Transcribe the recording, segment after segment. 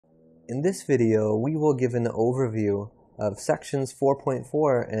In this video, we will give an overview of sections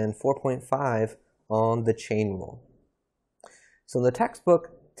 4.4 and 4.5 on the chain rule. So in the textbook,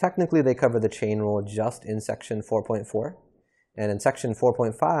 technically they cover the chain rule just in section 4.4. And in section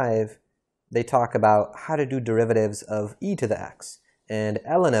 4.5, they talk about how to do derivatives of e to the x and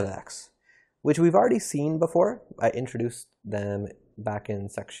ln of x, which we've already seen before. I introduced them back in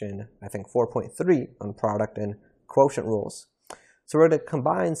section, I think, 4.3 on product and quotient rules. So we're going to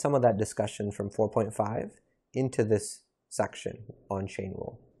combine some of that discussion from 4.5 into this section on chain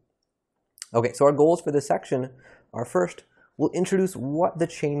rule. Okay, so our goals for this section are, first, we'll introduce what the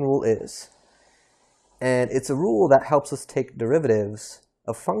chain rule is. And it's a rule that helps us take derivatives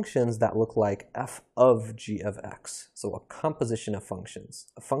of functions that look like f of g of x. So a composition of functions,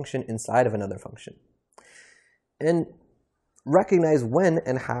 a function inside of another function. And recognize when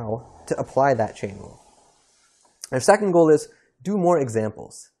and how to apply that chain rule. Our second goal is do more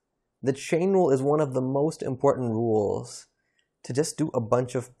examples. The chain rule is one of the most important rules to just do a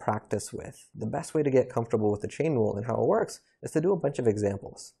bunch of practice with. The best way to get comfortable with the chain rule and how it works is to do a bunch of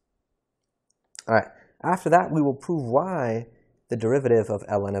examples. All right, after that, we will prove why the derivative of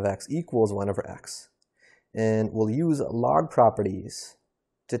ln of x equals 1 over x. And we'll use log properties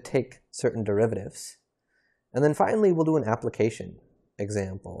to take certain derivatives. And then finally, we'll do an application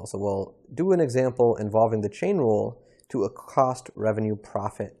example. So we'll do an example involving the chain rule to a cost, revenue,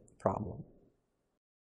 profit problem.